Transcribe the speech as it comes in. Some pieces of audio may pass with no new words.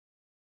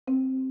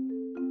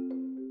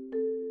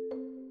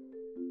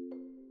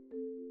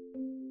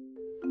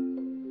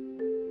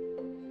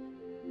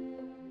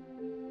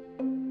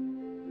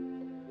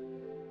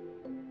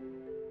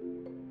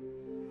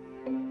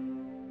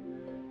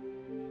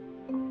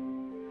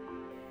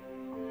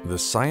The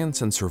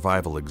Science and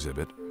Survival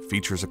exhibit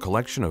features a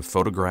collection of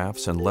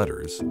photographs and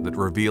letters that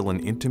reveal an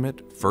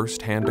intimate,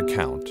 first-hand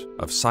account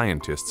of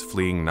scientists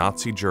fleeing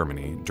Nazi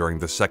Germany during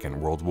the Second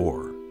World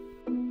War.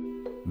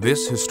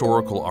 This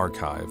historical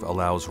archive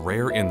allows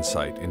rare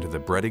insight into the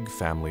Bredig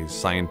family's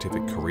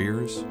scientific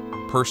careers,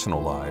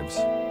 personal lives,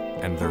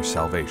 and their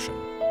salvation.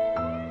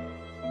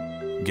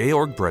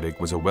 Georg Bredig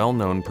was a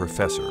well-known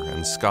professor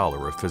and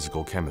scholar of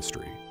physical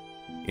chemistry.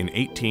 In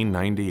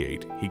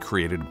 1898, he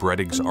created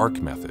Bredig's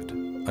arc method,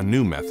 a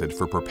new method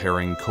for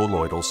preparing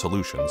colloidal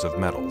solutions of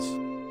metals.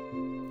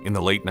 In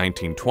the late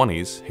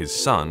 1920s, his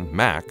son,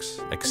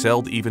 Max,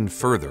 excelled even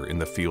further in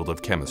the field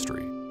of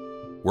chemistry.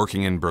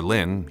 Working in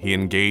Berlin, he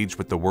engaged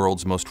with the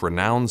world's most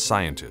renowned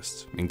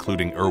scientists,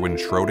 including Erwin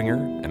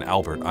Schrödinger and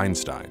Albert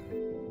Einstein.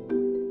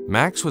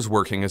 Max was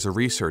working as a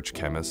research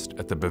chemist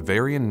at the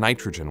Bavarian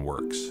Nitrogen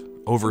Works,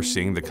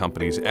 overseeing the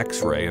company's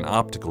X-ray and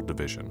optical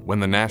division when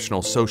the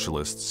National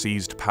Socialists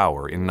seized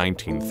power in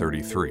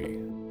 1933.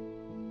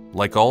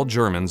 Like all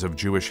Germans of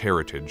Jewish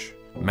heritage,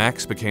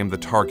 Max became the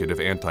target of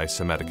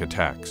anti-Semitic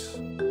attacks.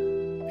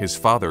 His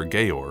father,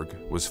 Georg,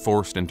 was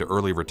forced into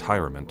early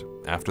retirement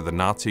after the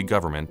Nazi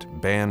government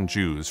banned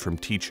Jews from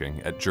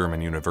teaching at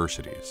German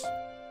universities.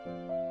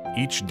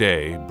 Each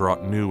day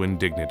brought new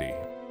indignity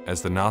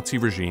as the Nazi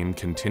regime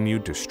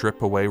continued to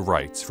strip away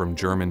rights from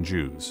German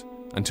Jews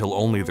until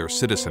only their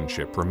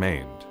citizenship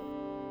remained.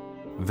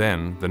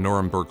 Then, the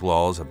Nuremberg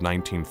Laws of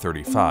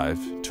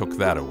 1935 took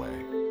that away.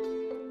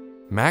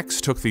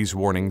 Max took these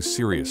warnings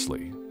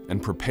seriously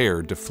and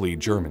prepared to flee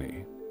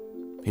Germany.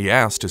 He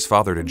asked his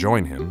father to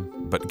join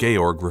him, but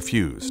Georg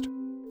refused,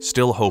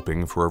 still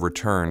hoping for a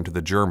return to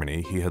the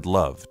Germany he had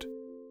loved.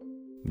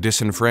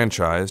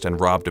 Disenfranchised and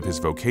robbed of his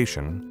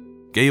vocation,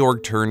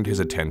 Georg turned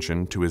his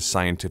attention to his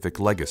scientific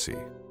legacy.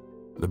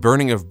 The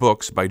burning of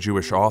books by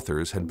Jewish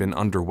authors had been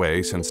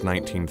underway since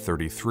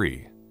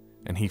 1933,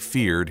 and he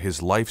feared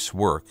his life's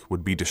work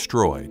would be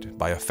destroyed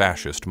by a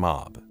fascist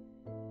mob.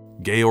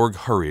 Georg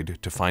hurried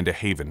to find a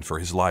haven for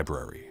his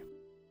library.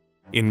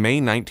 In May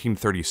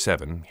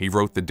 1937, he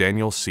wrote the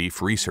Daniel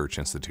Seif Research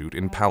Institute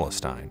in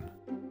Palestine.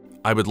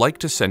 I would like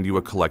to send you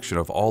a collection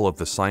of all of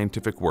the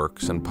scientific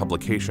works and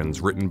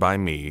publications written by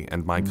me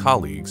and my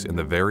colleagues in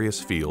the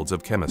various fields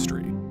of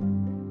chemistry.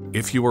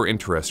 If you are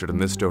interested in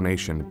this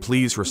donation,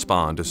 please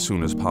respond as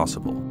soon as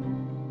possible.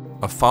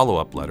 A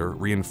follow-up letter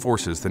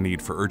reinforces the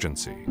need for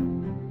urgency.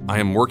 I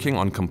am working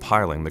on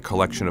compiling the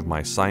collection of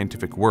my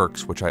scientific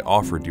works which I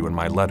offered you in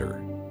my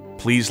letter.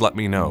 Please let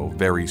me know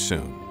very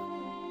soon.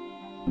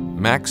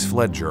 Max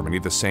fled Germany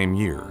the same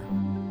year,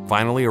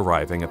 finally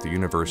arriving at the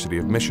University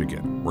of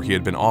Michigan, where he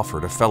had been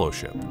offered a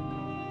fellowship.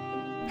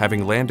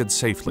 Having landed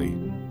safely,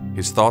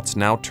 his thoughts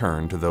now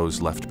turned to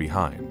those left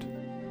behind.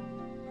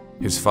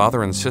 His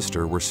father and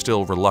sister were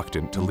still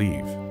reluctant to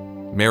leave.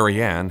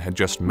 Marianne had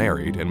just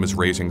married and was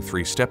raising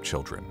 3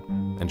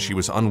 stepchildren, and she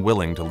was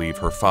unwilling to leave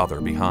her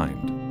father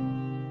behind.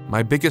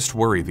 My biggest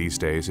worry these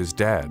days is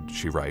Dad,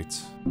 she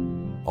writes.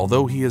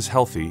 Although he is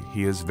healthy,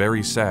 he is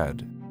very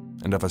sad,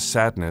 and of a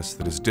sadness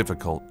that is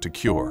difficult to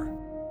cure.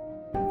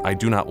 I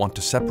do not want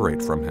to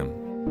separate from him.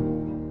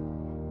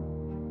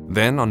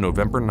 Then on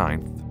November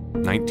 9th,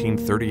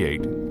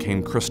 1938,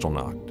 came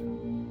Kristallnacht.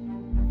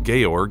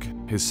 Georg,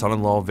 his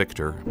son-in-law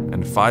Victor,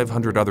 and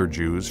 500 other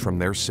Jews from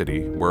their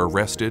city were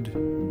arrested,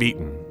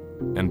 beaten,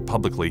 and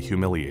publicly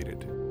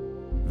humiliated.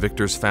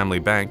 Victor's family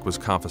bank was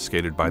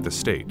confiscated by the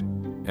state,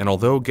 and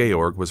although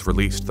Georg was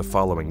released the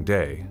following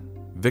day,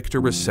 Victor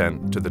was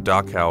sent to the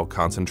Dachau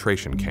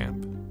concentration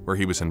camp, where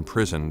he was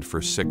imprisoned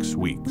for 6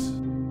 weeks.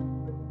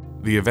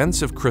 The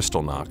events of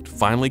Kristallnacht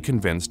finally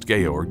convinced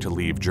Georg to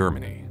leave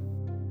Germany.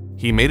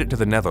 He made it to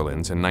the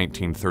Netherlands in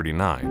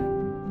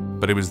 1939,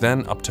 but it was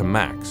then up to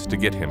Max to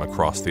get him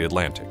across the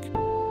Atlantic.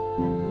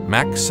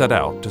 Max set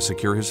out to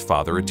secure his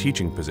father a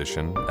teaching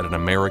position at an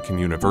American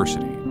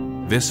university.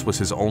 This was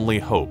his only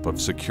hope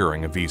of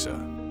securing a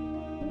visa.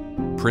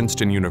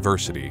 Princeton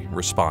University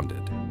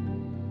responded.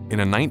 In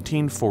a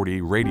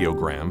 1940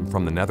 radiogram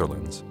from the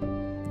Netherlands,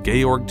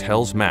 Georg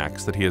tells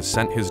Max that he has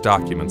sent his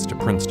documents to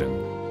Princeton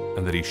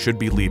and that he should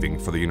be leaving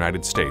for the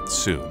United States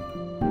soon.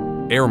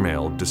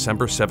 Airmailed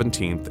December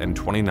 17th and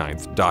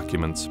 29th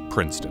documents,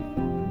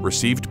 Princeton.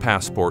 Received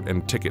passport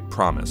and ticket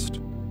promised.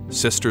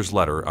 Sister's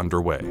letter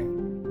underway.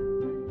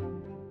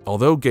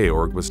 Although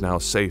Georg was now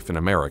safe in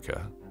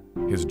America,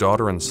 his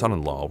daughter and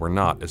son-in-law were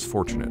not as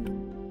fortunate.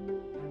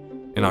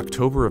 In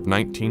October of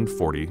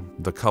 1940,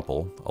 the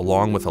couple,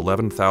 along with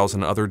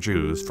 11,000 other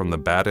Jews from the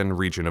Baden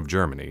region of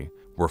Germany,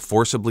 were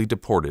forcibly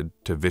deported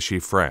to Vichy,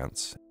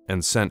 France,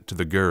 and sent to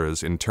the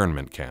Gurs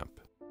internment camp.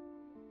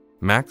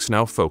 Max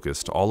now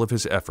focused all of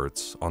his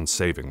efforts on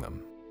saving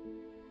them.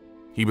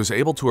 He was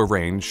able to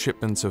arrange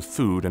shipments of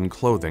food and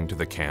clothing to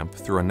the camp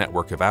through a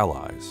network of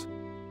allies,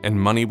 and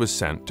money was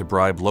sent to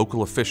bribe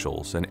local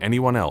officials and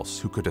anyone else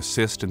who could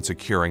assist in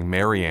securing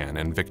Marianne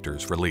and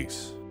Victor's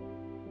release.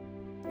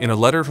 In a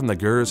letter from the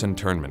Gurs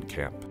internment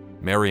camp,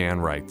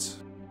 Marianne writes,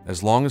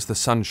 "As long as the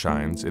sun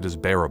shines, it is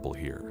bearable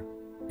here.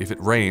 If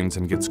it rains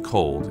and gets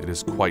cold, it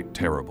is quite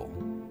terrible.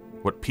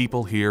 What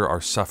people here are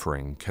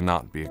suffering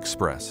cannot be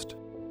expressed.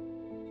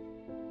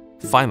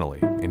 Finally,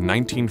 in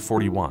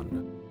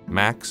 1941,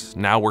 Max,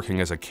 now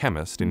working as a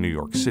chemist in New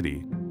York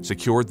City,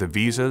 secured the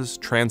visas,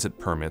 transit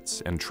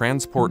permits, and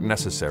transport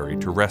necessary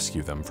to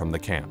rescue them from the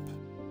camp.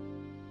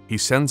 He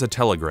sends a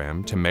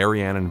telegram to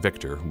Marianne and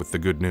Victor with the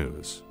good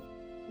news.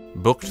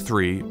 Booked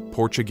 3,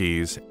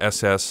 Portuguese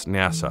SS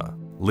Nyassa,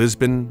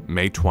 Lisbon,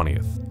 May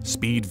 20th.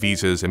 Speed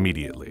visas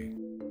immediately.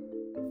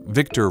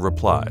 Victor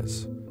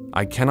replies,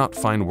 "I cannot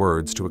find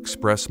words to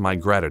express my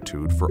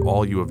gratitude for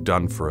all you have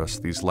done for us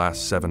these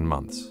last 7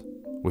 months.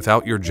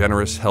 Without your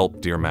generous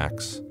help, dear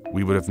Max,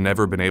 we would have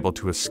never been able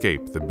to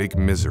escape the big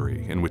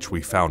misery in which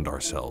we found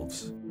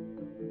ourselves."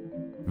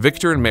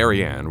 Victor and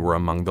Marianne were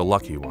among the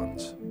lucky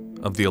ones.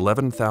 Of the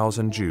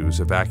 11,000 Jews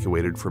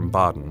evacuated from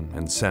Baden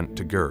and sent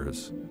to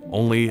Gurs,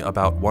 only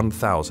about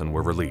 1,000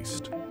 were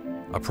released.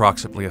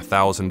 Approximately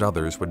 1,000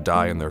 others would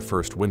die in their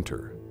first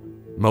winter.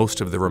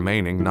 Most of the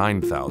remaining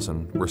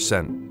 9,000 were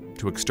sent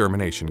to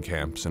extermination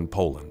camps in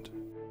Poland.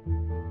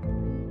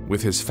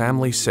 With his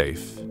family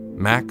safe,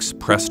 Max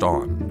pressed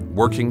on,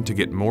 working to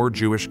get more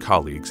Jewish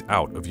colleagues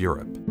out of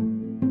Europe.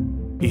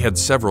 He had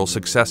several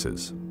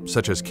successes,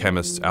 such as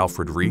chemists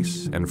Alfred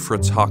Ries and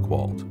Fritz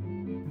Hochwald.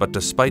 But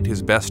despite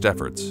his best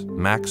efforts,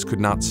 Max could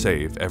not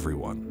save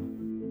everyone.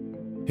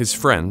 His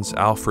friends,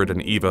 Alfred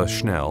and Eva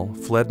Schnell,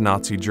 fled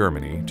Nazi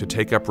Germany to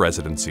take up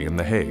residency in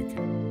The Hague.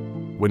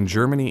 When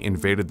Germany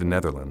invaded the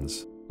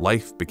Netherlands,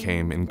 life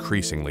became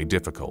increasingly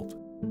difficult.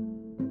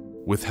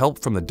 With help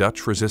from the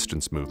Dutch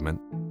resistance movement,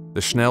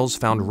 the Schnells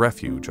found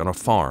refuge on a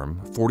farm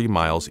 40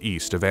 miles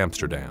east of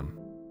Amsterdam.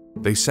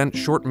 They sent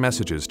short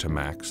messages to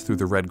Max through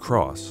the Red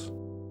Cross,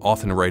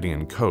 often writing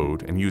in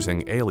code and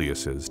using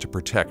aliases to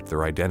protect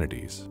their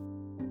identities.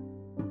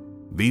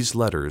 These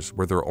letters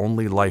were their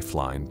only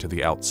lifeline to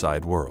the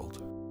outside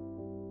world.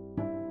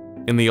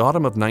 In the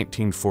autumn of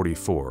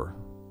 1944,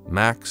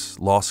 Max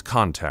lost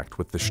contact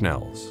with the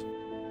Schnells.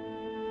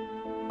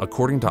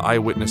 According to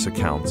eyewitness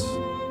accounts,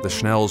 the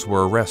Schnells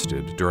were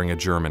arrested during a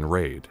German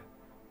raid.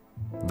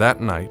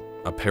 That night,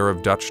 a pair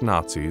of Dutch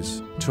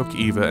Nazis took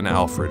Eva and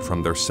Alfred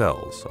from their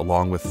cells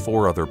along with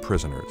 4 other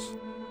prisoners.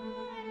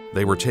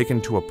 They were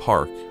taken to a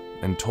park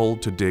and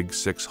told to dig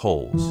 6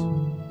 holes.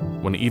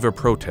 When Eva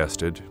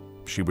protested,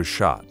 she was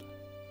shot,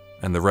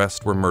 and the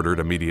rest were murdered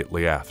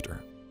immediately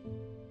after.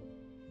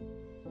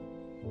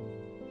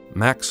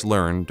 Max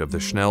learned of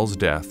the Schnells'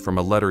 death from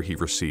a letter he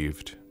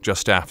received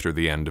just after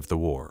the end of the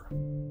war.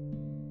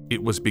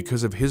 It was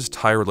because of his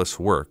tireless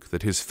work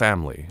that his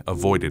family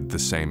avoided the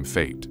same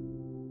fate.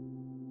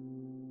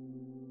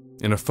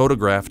 In a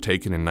photograph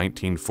taken in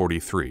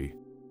 1943,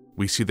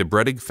 we see the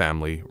Bredig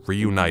family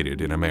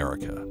reunited in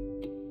America.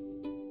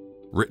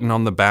 Written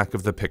on the back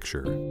of the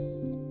picture,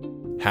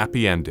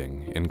 "Happy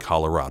ending in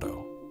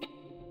Colorado."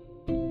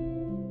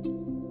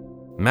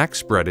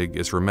 Max Bredig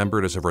is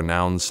remembered as a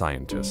renowned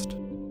scientist.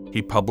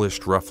 He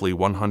published roughly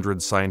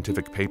 100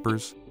 scientific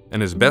papers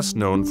and is best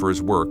known for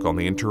his work on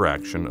the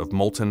interaction of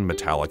molten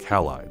metallic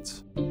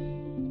halides.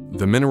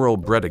 The mineral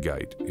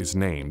bredigite is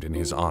named in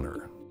his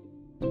honor.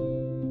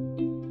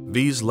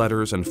 These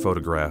letters and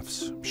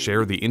photographs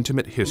share the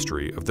intimate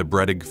history of the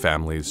Bredig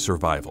family's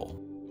survival.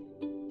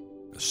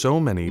 So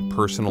many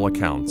personal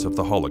accounts of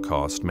the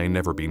Holocaust may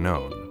never be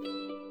known.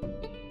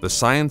 The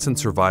Science and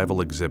Survival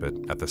exhibit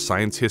at the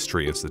Science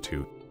History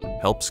Institute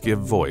helps give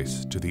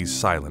voice to these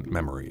silent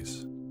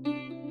memories.